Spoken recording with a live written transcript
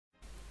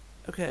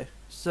Okay,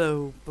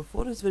 so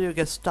before this video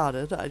gets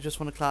started, I just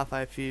want to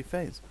clarify a few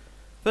things.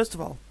 First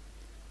of all,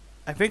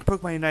 I think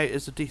Pokemon Unite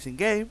is a decent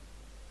game,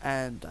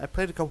 and I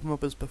played a couple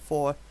MOBAs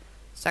before.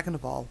 Second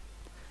of all,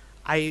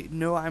 I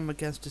know I'm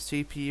against the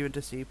CPU and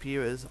the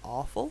CPU is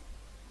awful,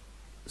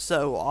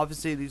 so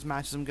obviously these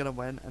matches I'm going to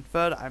win. And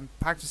third, I'm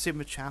practicing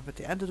Machamp at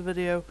the end of the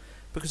video,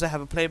 because I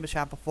haven't played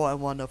Machamp before. I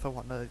want to know if I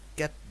want to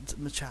get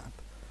Machamp.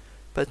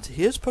 But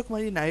here's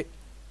Pokemon Unite,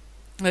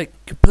 like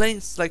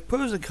complaints, like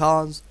pros and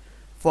cons,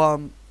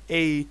 from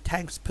a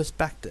tank's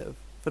perspective.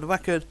 For the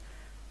record,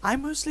 I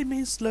mostly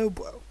main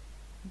slowbrow.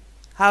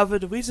 However,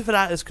 the reason for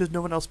that is because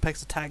no one else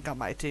picks a tank on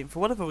my team, for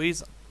whatever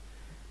reason.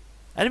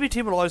 Enemy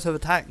team will always have a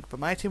tank, but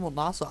my team will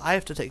not, so I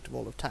have to take the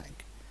role of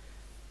tank.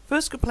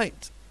 First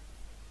complaint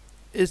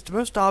is the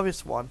most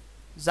obvious one,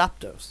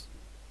 Zapdos.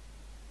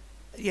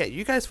 Yeah,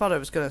 you guys thought I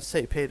was going to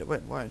say pay to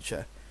win, weren't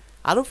you?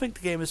 I don't think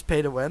the game is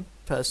pay to win,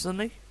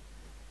 personally.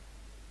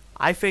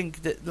 I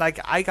think that, like,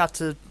 I got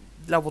to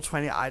level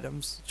 20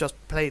 items just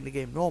playing the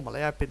game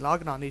normally. I've been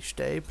logging on each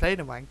day, playing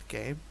a ranked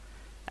game,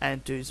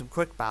 and doing some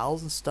quick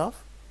battles and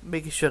stuff,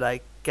 making sure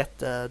I get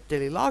the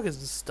daily loggers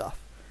and stuff.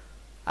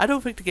 I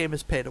don't think the game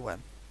is pay to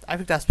win. I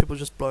think that's people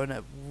just blowing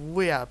it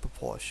way out of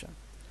proportion.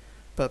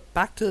 But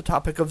back to the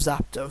topic of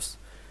Zapdos.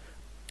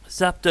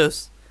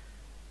 Zapdos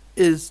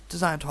is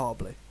designed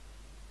horribly.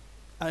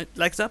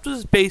 Like, Zapdos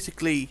is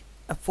basically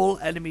a full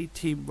enemy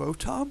team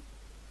Rotom.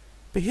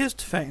 But here's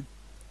the thing.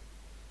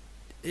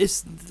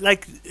 It's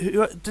like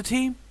the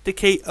team that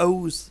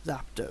KOs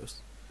Zapdos.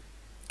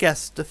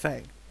 Guess the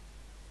thing.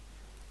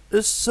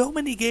 There's so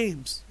many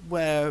games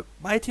where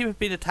my team have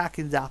been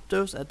attacking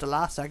Zapdos at the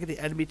last second, the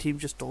enemy team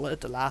just stole it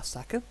at the last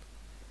second.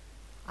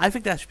 I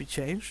think that should be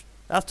changed.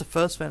 That's the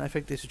first thing I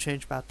think they should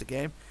change about the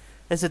game.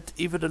 Is that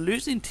either the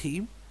losing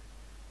team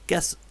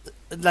gets,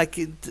 like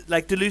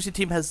the losing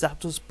team has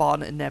Zapdos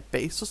spawn in their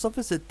base or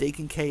something so that they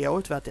can KO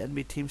it without the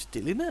enemy team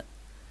stealing it.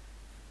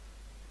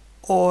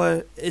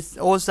 Or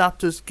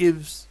Zapdos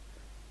gives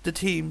the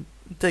team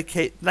not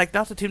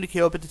the team to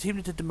KO, but the team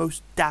that did the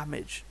most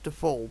damage the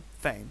full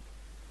thing.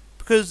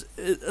 Because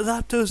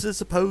Zapdos is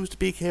supposed to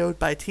be KO'd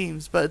by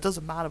teams, but it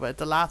doesn't matter. But at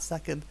the last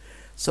second,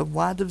 some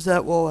random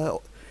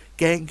Zertwar,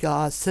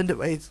 Gengar,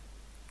 Cinderace,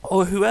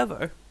 or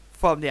whoever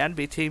from the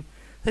enemy team,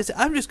 they say,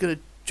 I'm just going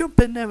to jump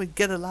in there and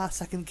get a last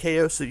second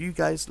KO so you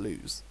guys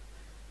lose.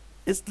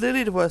 It's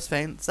literally the worst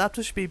thing.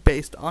 Zapdos should be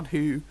based on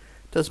who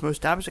does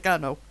most damage. Like, I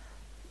don't know.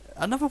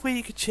 Another way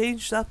you could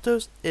change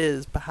Zapdos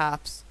is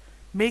perhaps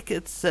make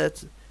it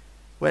set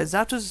when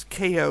Zapdos is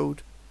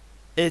KO'd,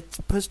 it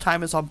puts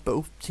timers on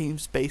both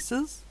teams'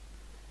 bases,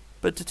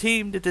 but the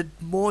team that did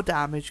more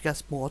damage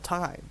gets more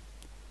time.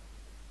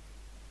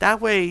 That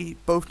way,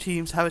 both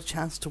teams have a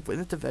chance to win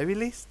at the very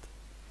least.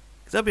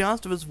 Because I'll be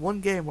honest, there was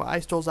one game where I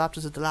stole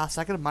Zapdos at the last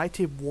second and my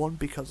team won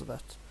because of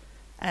it.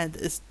 And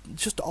it's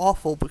just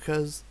awful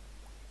because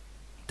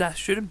that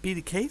shouldn't be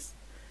the case.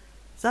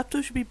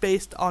 Zapdos should be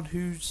based on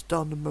who's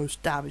done the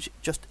most damage,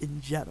 just in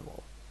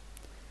general.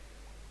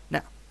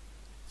 Now,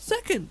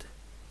 second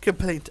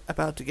complaint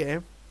about the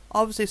game,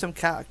 obviously some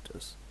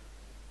characters.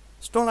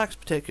 Snorlax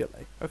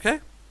particularly,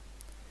 okay?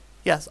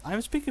 Yes,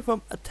 I'm speaking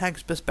from a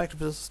tank's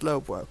perspective as a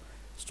slowbrow.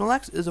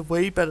 Snorlax is a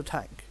way better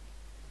tank.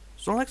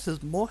 Snorlax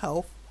has more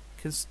health,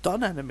 can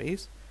stun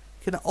enemies,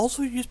 can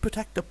also use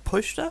Protect to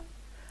push them.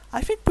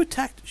 I think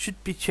Protect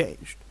should be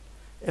changed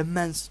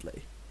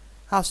immensely.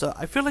 How so?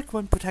 I feel like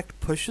when Protect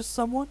pushes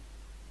someone,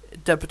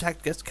 the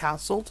Protect gets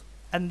cancelled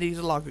and needs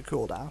a longer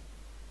cooldown.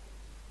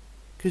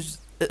 Because,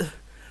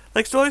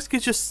 like, Snorlax can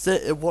just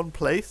sit in one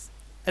place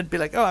and be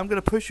like, oh, I'm going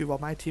to push you while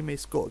my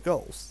teammates score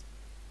goals.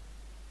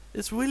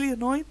 It's really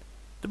annoying.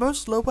 The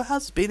most Slowbrow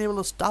has is being able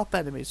to stop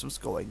enemies from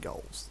scoring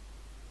goals.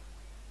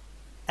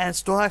 And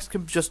Snorlax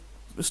can just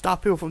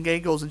stop people from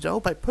getting goals in general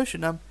by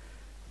pushing them,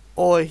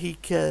 or he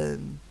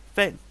can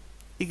feint.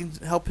 He can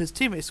help his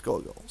teammates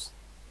score goals.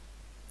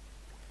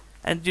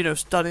 And, you know,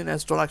 stunning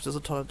as Snorlax does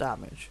a ton of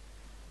damage.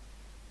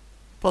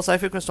 Plus, I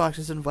think when Snorlax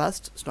is in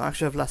West, Snorlax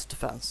should have less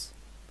defense.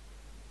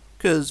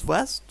 Because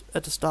West,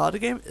 at the start of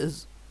the game,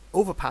 is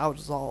overpowered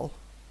as all.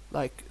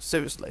 Like,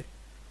 seriously.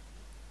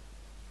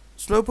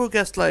 Slowbrow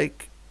gets,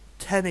 like,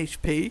 10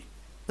 HP,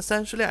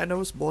 essentially. I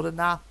know it's more than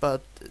that,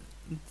 but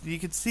you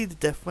can see the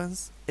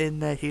difference in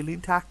their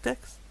healing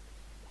tactics.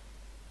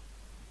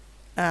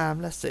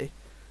 Let's see.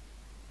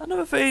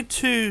 Another thing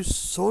to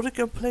sort of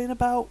complain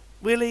about,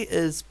 really,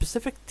 is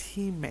specific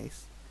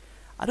teammates.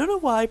 I don't know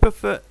why, but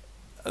for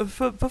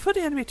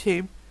the enemy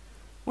team,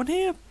 when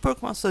they have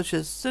Pokemon such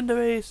as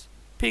Cinderace,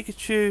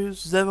 Pikachu,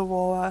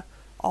 Zeraora,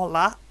 all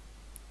that,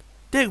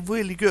 they're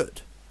really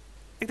good.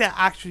 Like, they're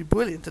actually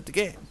brilliant at the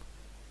game.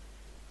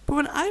 But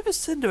when I have a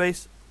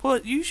Cinderace,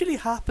 what usually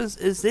happens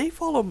is they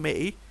follow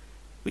me,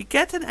 we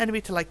get an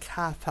enemy to like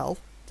half health,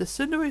 the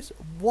Cinderace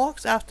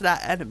walks after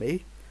that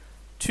enemy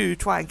to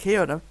try and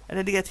KO them, and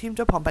then they get teamed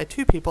up on by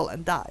two people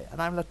and die,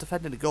 and I'm left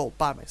defending the goal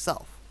by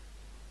myself.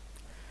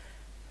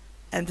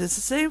 And it's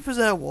the same for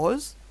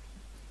Zeraors.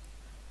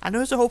 I know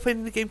there's a whole thing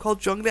in the game called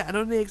jungling. I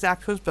don't know the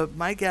exact terms, but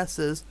my guess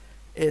is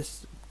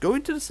it's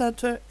going to the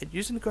center and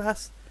using the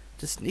grass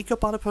to sneak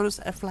up on opponents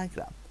and flank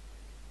them.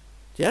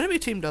 The enemy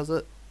team does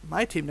it,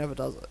 my team never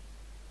does it.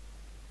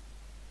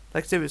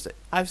 Like seriously,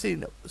 I've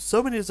seen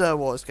so many Zero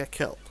Wars get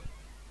killed.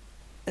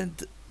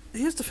 And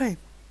here's the thing,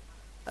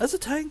 as a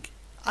tank,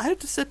 I have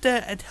to sit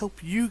there and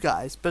help you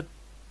guys, but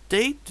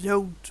they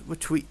don't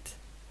retreat.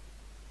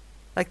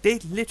 Like, they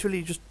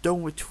literally just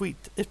don't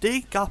retreat. If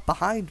they got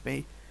behind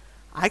me,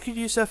 I could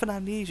use surfing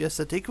amnesia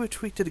so they could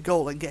retreat to the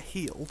goal and get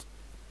healed,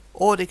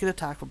 or they could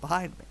attack from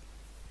behind me.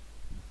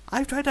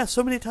 I've tried that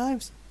so many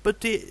times,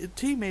 but the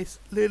teammates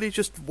literally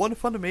just run in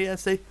front of me and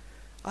say,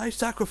 I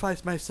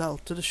sacrificed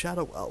myself to the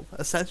Shadow Elf,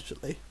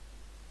 essentially.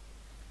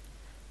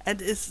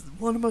 And it's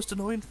one of the most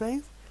annoying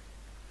things.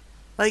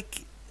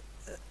 Like,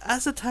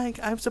 as a tank,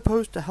 I'm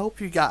supposed to help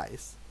you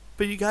guys,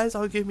 but you guys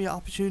aren't giving me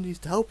opportunities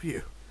to help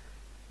you.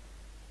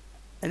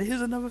 And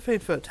here's another thing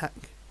for a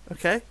tank,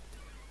 okay?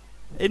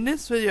 In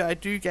this video, I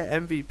do get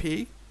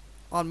MVP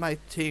on my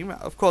team.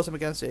 Of course, I'm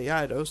against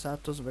AI though, so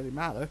that doesn't really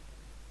matter.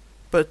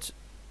 But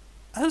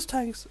as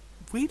tanks,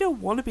 we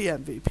don't want to be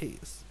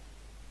MVPs.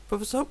 But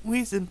for some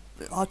reason,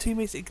 our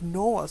teammates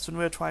ignore us when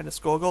we're trying to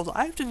score goals.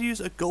 I have to use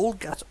a goal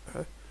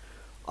getter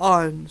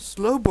on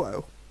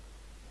slowbrow,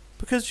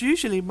 because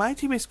usually my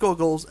teammates score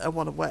goals and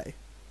run away.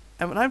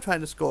 And when I'm trying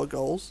to score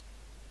goals,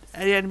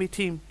 the enemy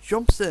team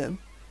jumps in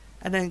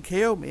and then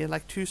KO me in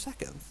like 2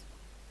 seconds.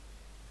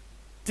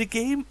 The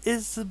game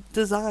is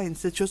designed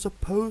that you're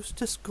supposed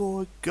to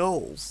score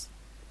goals,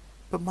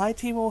 but my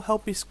team will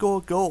help me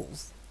score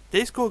goals.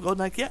 They score goals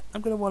like, yeah,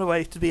 I'm going to run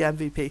away to be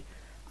MVP.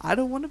 I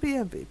don't want to be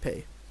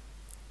MVP.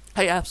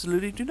 I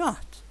absolutely do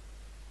not.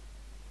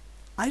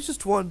 I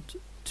just want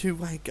to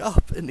rank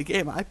up in the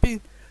game. I've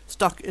been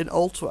stuck in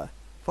Ultra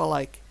for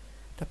like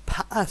the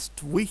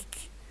past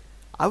week.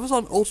 I was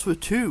on Ultra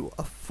 2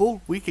 a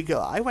full week ago.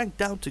 I went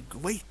down to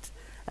Great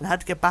and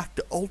had to get back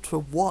to Ultra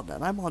 1,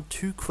 and I'm on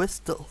 2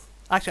 crystals.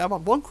 Actually, I'm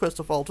on 1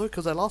 crystal for Ultra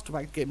because I lost a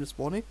ranked game this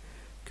morning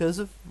because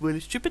of really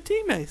stupid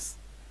teammates.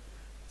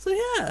 So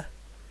yeah,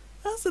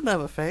 that's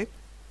another thing.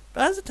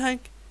 But as a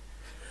tank,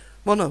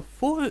 well no,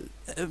 for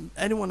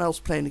anyone else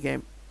playing the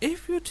game,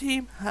 if your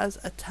team has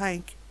a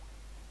tank,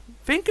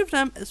 think of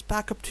them as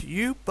backup to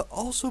you, but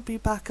also be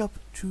backup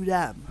to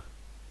them.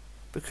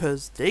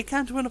 Because they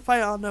can't win a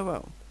fight on their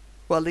own.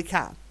 Well, they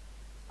can.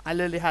 I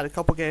literally had a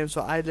couple games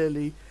where I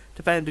literally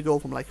defended the goal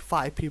from like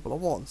 5 people at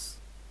once.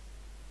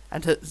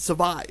 And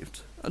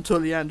survived until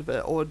the end of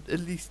it, or at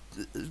least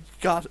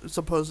got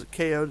supposed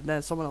KO'd, and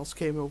then someone else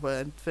came over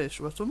and finished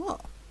the rest of them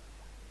off.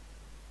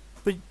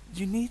 But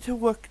you need to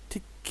work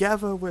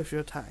together with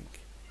your tank.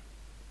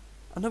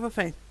 Another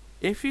thing,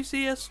 if you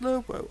see a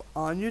slowbrow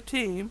on your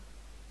team,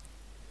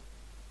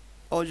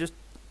 or just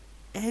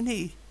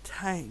any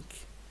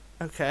tank,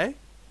 okay?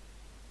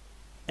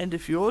 And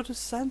if you're the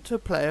center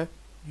player,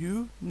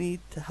 you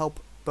need to help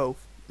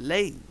both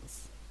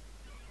lanes.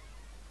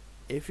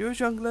 If you're a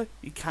jungler,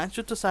 you can't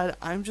just decide,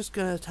 I'm just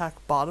going to attack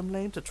bottom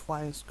lane to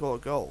try and score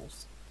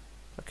goals.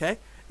 Okay?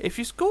 If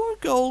you score a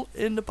goal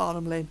in the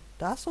bottom lane,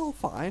 that's all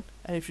fine.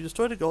 And if you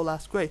destroy the goal,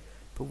 that's great.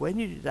 But when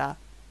you do that,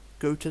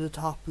 go to the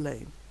top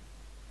lane.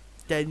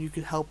 Then you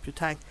can help your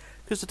tank.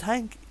 Because the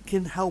tank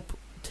can help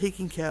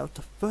taking care of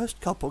the first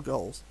couple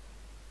goals.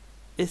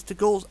 It's the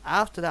goals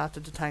after that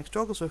that the tank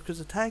struggles with, because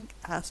the tank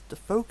has to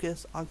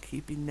focus on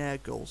keeping their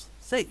goals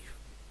safe.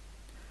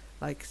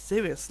 Like,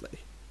 seriously.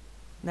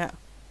 Now,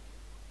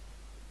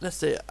 let's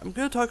see, I'm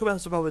going to talk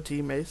about some other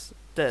teammates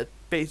that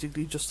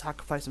basically just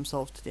sacrifice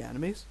themselves to the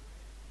enemies.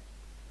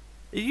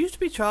 It used to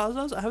be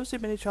Charizards. I haven't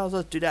seen many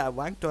Charizards do that at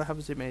ranked, or I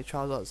haven't seen many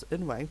Charizards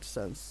in ranked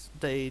since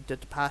they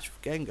did the patch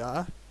for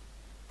Gengar.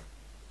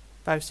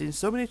 But I've seen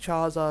so many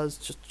Charizards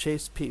just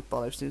chase people.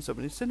 I've seen so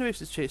many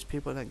Cinderaces chase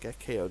people and then get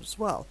KO'd as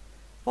well.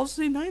 I've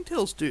also seen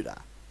Ninetales do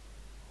that.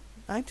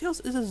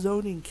 Ninetales is a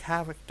zoning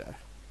character.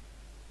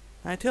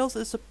 Ninetales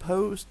is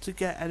supposed to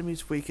get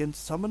enemies weakened,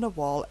 summon a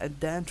wall, and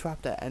then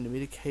trap that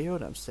enemy to KO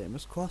them, same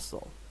as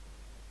Crustle.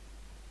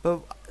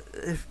 But,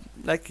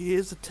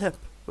 here's a tip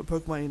for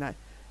Pokemon Unite.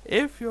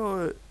 If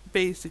you're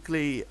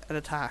basically an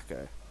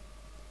attacker,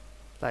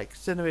 like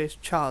Cinderace,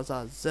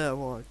 Charizard,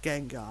 Zero,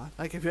 Gengar,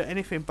 like if you're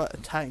anything but a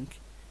tank,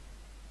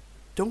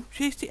 don't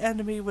chase the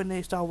enemy when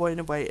they start running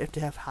away if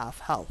they have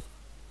half health.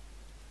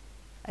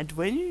 And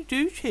when you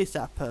do chase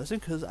that person,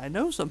 because I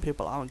know some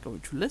people aren't going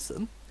to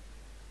listen,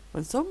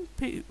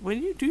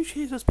 when you do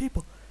chase those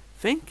people,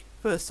 think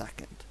for a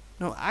second.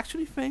 No,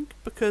 actually think,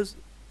 because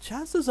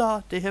chances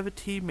are they have a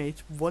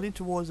teammate running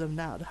towards them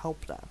now to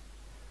help them.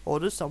 Or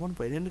there's someone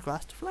waiting in the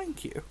grass to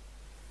flank you.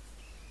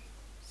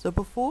 So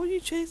before you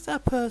chase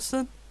that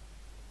person,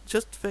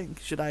 just think,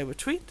 should I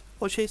retreat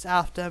or chase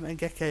after them and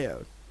get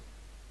KO'd?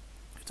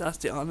 That's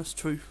the honest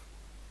truth.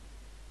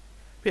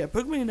 But yeah,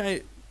 Pokemon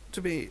Unite,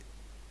 to me,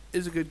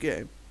 is a good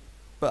game.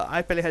 But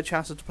I barely had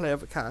chances to play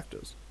other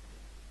characters.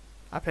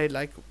 I played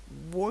like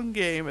 1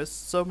 game as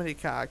so many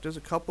characters,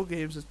 a couple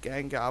games as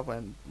Gengar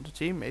when the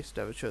teammates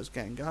never chose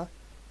Gengar.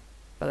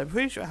 But I'm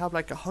pretty sure I have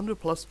like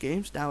 100+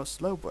 games now as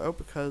Slowbrow,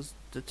 because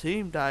the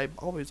team that I'm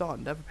always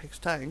on never picks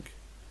tank.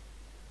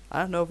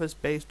 I don't know if it's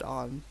based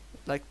on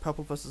like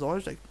purple versus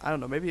orange. Like I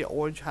don't know, maybe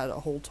orange had a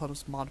whole ton of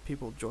smart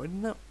people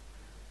joining it.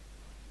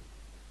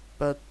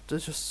 But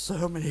there's just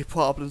so many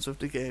problems with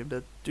the game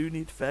that do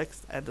need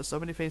fixed, and there's so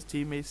many things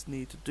teammates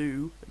need to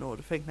do in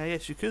order to think. Now,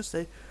 yes, you could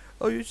say,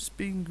 "Oh, you're just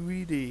being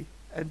greedy,"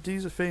 and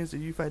these are things that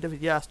you find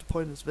different. Yeah, that's the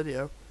point of this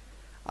video.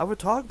 I would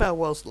talk about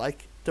what it's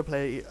like to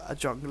play a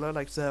jungler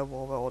like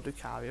Zerwolver or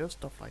Lucario,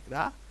 stuff like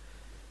that.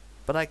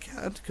 But I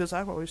can't because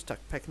I'm always stuck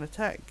picking a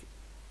tank.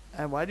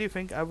 And why do you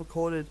think I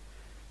recorded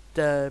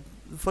the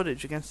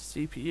footage against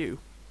the CPU?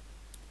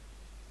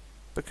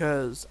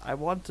 Because I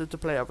wanted to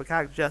play other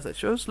characters. Yes, I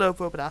chose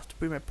slowbrow, but I have to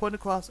bring my point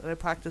across, and I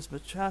practiced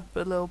Machap a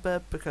little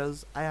bit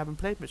because I haven't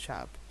played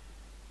Machap.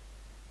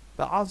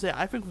 But honestly,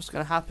 I think what's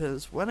going to happen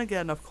is when I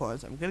get enough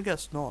coins, I'm going to get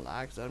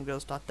Snorlax and I'm going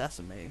to start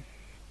decimating.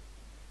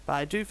 But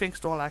I do think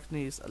Snorlax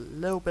needs a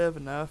little bit of a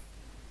nerf.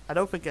 I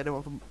don't think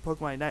anyone from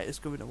Pokemon Unite is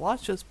going to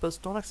watch this, but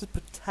Snorlax is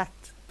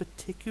protect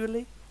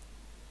particularly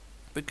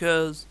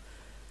because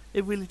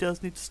it really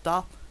does need to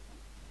stop.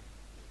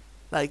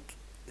 Like,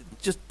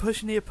 just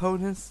pushing the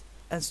opponents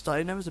and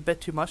stunning them is a bit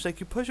too much. Like,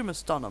 you push them and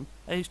stun them,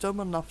 and you stun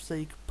them enough so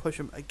you can push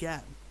them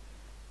again.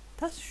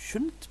 That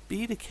shouldn't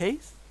be the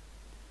case.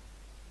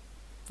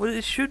 What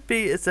it should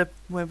be is that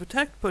when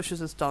Protect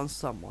pushes and stuns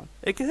someone,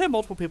 it can hit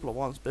multiple people at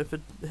once, but if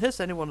it hits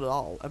anyone at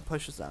all and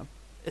pushes them,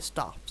 it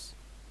stops.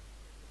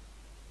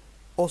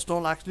 Or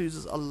Snorlax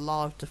loses a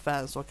lot of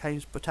defense or can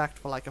use Protect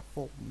for like a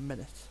full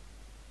minute.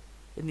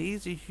 It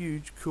needs a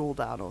huge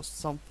cooldown or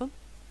something.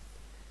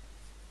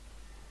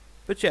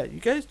 But yeah, you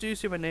guys do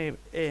see my name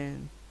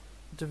in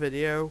the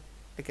video.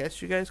 I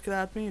guess you guys can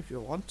add me if you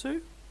want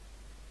to,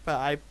 but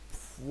I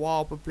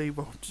probably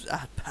won't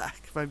add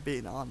back if I'm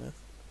being honest.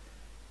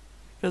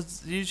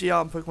 Because usually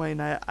on Pokemon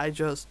Unite, I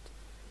just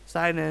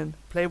sign in,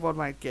 play one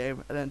ranked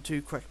game, and then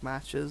 2 quick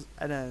matches,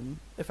 and then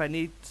if I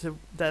need to,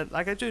 then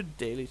like I do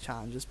daily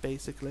challenges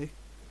basically.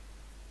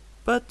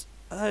 But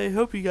I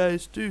hope you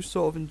guys do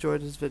sort of enjoy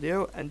this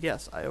video, and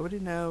yes, I already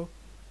know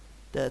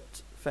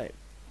that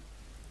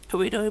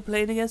we know I'm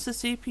playing against the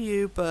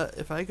CPU, but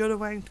if I go to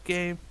ranked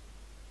game,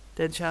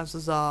 then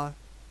chances are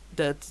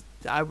that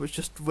I would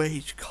just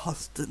rage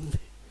constantly.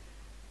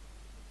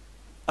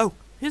 Oh,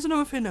 here's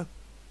another thing though.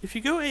 If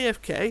you go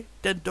AFK,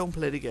 then don't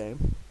play the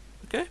game.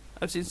 Okay?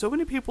 I've seen so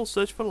many people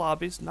search for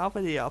lobbies, not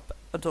ready up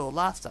until the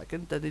last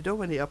second, then they don't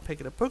ready up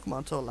picking a Pokemon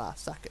until the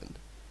last second.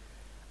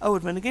 Oh,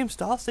 and when the game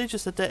starts, they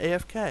just sit there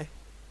AFK.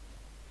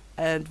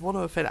 And one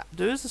other thing,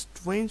 there is a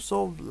strange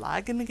sort of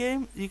lag in the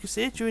game. You can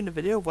see it during the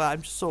video where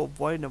I'm just sort of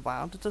running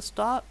around at the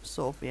start,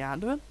 sort of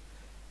meandering.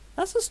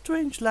 That's a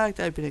strange lag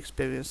that I've been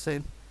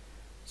experiencing.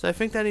 So I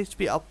think that needs to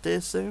be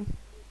updated soon.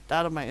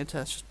 That on my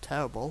internet's just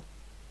terrible.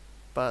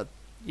 But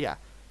yeah.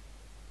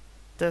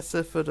 That's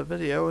it for the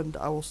video, and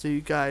I will see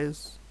you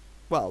guys,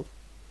 well,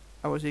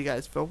 I will see you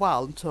guys for a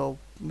while until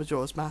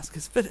Majora's Mask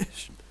is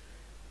finished.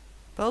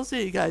 But I'll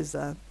see you guys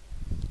then.